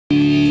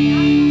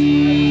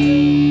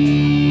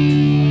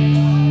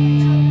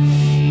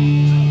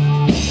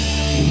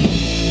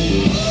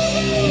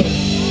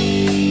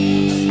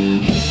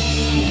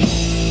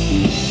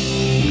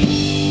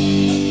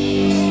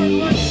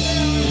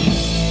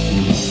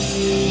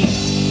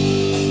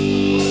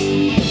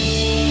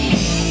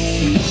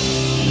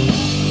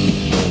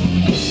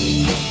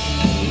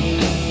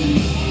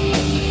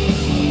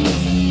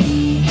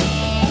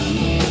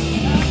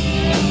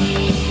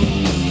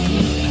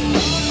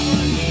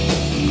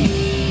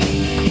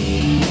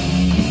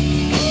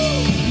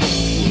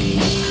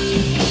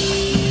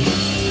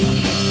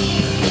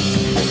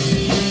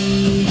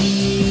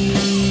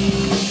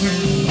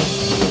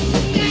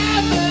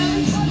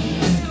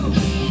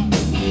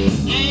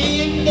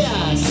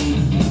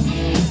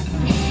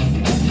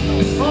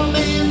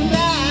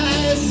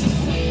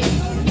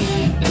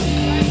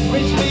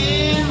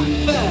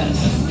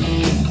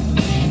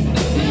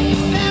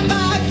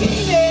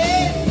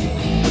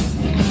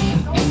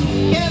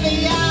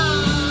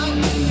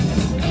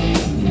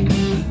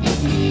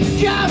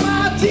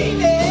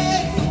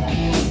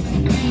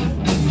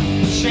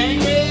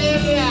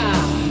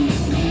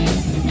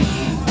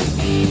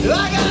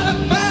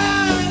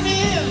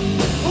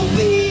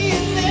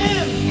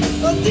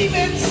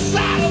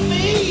inside of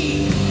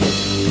me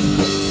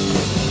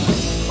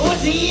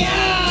was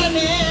yearning,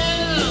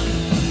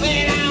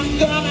 and I'm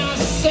gonna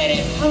set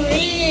it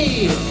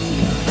free.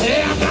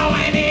 I'm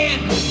going in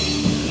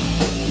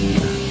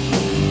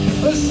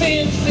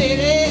Sin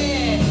City.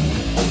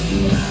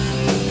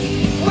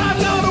 I'm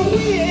gonna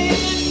win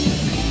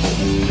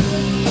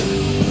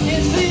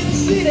in Sin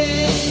City.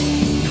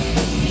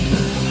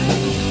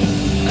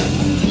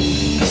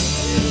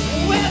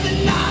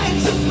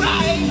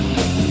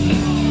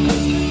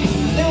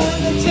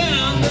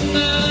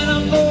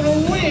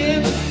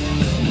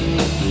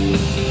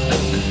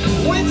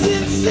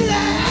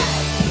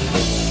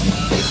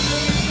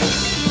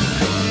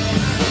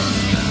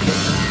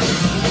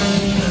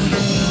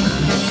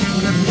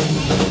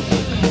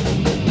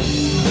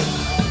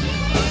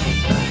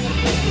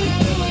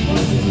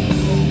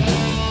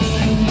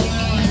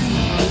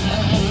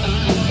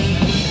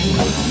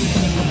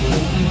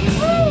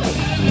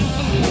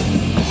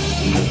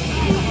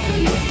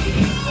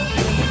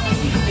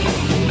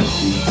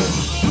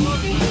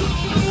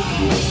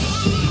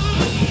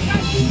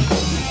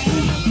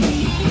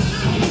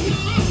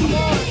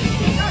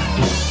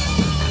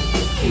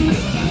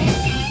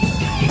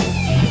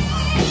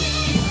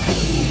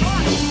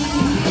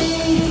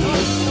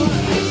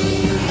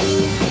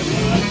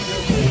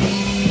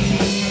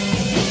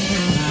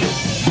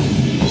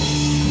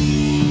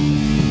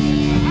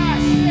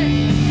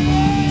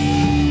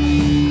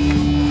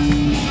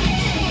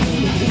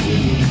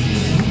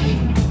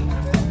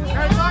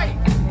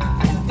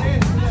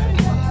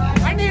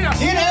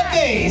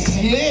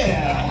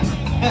 Yeah,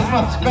 that's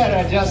much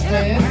better, Justin.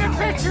 Get a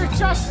picture of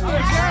Justin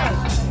with Jared.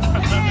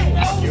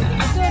 Let's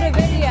do a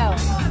video.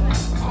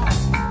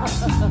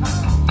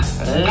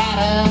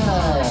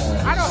 Ladders.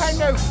 I don't have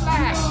no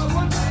flash.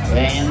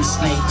 And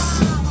snakes.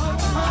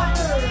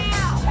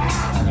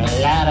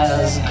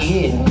 Ladders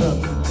in.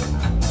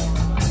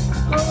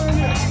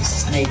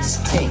 Snakes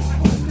take.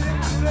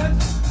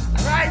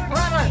 Right,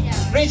 brother.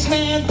 Rich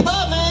man,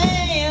 poor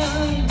man.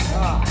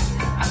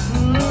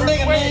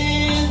 Big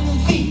man,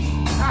 thief.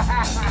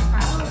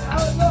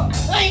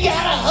 I ain't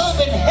got a hope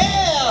in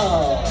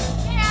hell.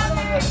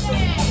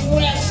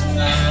 That's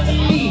my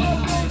belief.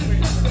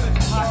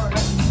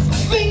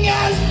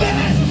 Fingers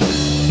bent.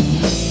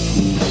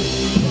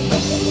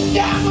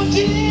 Down my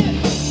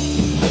chin.